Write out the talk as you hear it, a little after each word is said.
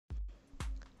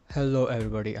Hello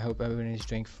everybody, I hope everyone is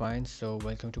doing fine. So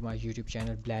welcome to my YouTube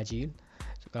channel BlehJeel.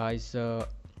 So guys,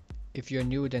 if you're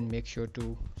new then make sure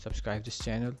to subscribe this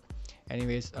channel.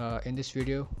 Anyways, in this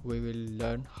video we will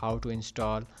learn how to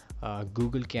install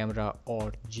Google Camera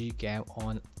or GCam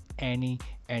on any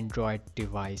Android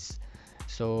device.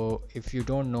 So if you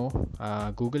don't know,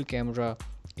 Google Camera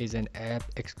is an app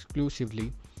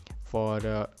exclusively for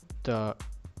the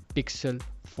Pixel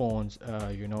phones,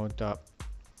 the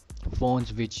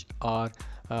phones which are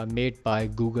made by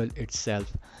Google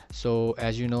itself. So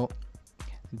as you know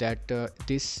that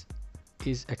this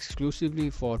is exclusively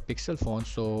for Pixel phones,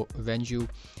 so when you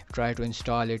try to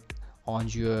install it on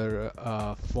your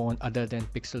phone other than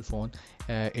Pixel phone,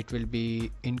 it will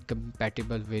be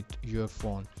incompatible with your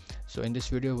phone. So in this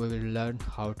video we will learn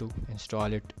how to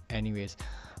install it anyways.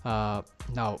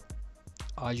 Now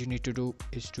all you need to do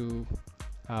is to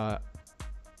uh,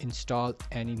 install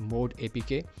any mode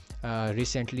APK.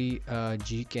 Recently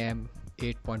GCam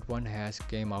 8.1 has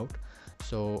came out,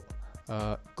 so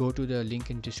go to the link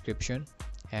in description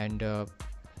and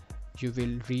you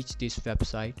will reach this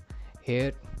website.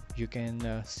 Here you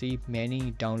can see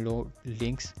many download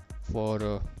links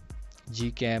for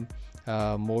GCam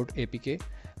mode APK.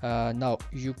 Now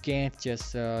you can't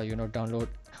just download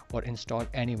or install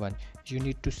anyone. You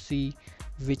need to see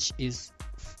which is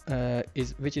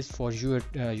for your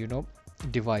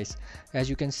device.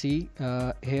 As you can see,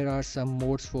 here are some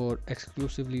modes for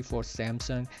exclusively for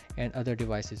Samsung and other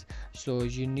devices. So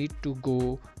you need to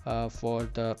go for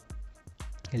the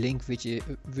link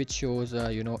which shows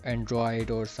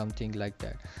Android or something like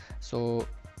that. So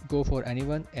go for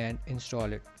anyone and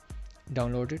install it,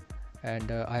 download it,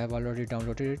 and I have already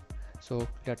downloaded it. So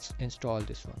let's install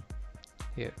this one.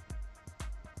 Here,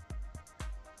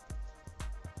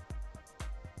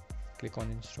 click on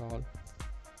install.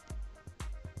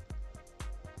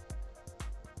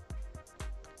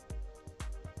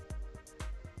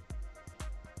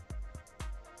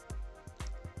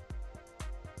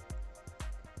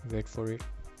 Wait for it.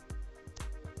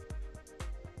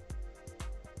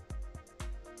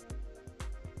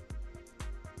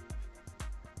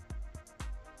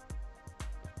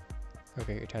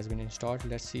 Okay, it has been installed.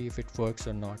 Let's see if it works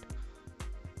or not.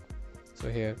 So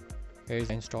here is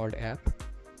the installed app.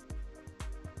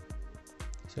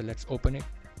 So let's open it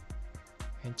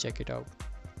and check it out.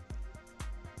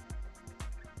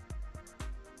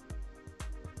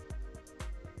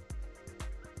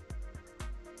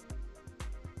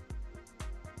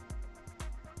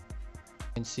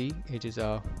 You can see it is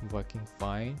working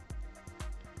fine.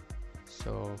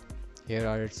 So here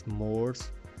are its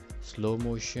modes: slow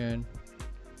motion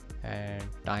and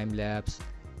time lapse,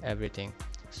 everything.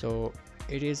 So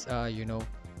it is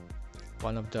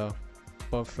one of the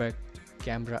perfect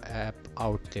camera app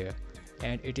out there,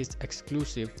 and it is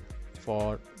exclusive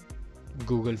for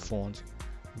Google phones.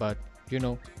 But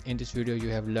in this video you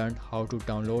have learned how to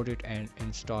download it and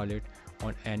install it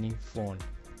on any phone.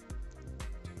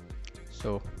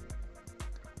 So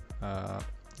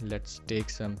let's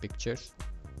take some pictures.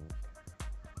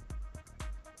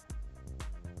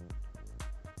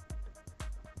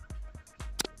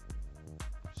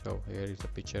 So here is the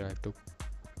picture I took.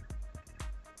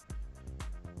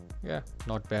 Yeah,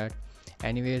 not bad.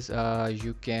 Anyways,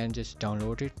 you can just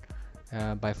download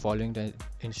it by following the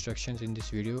instructions in this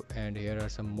video. And here are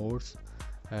some modes: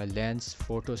 lens,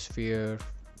 photosphere,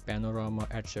 panorama,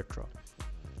 etc.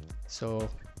 So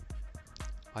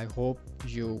I hope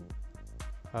you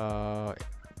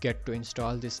get to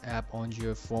install this app on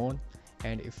your phone,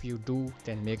 and if you do,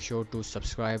 then make sure to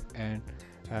subscribe and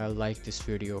like this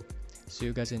video. See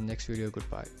you guys in next video.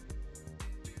 Goodbye.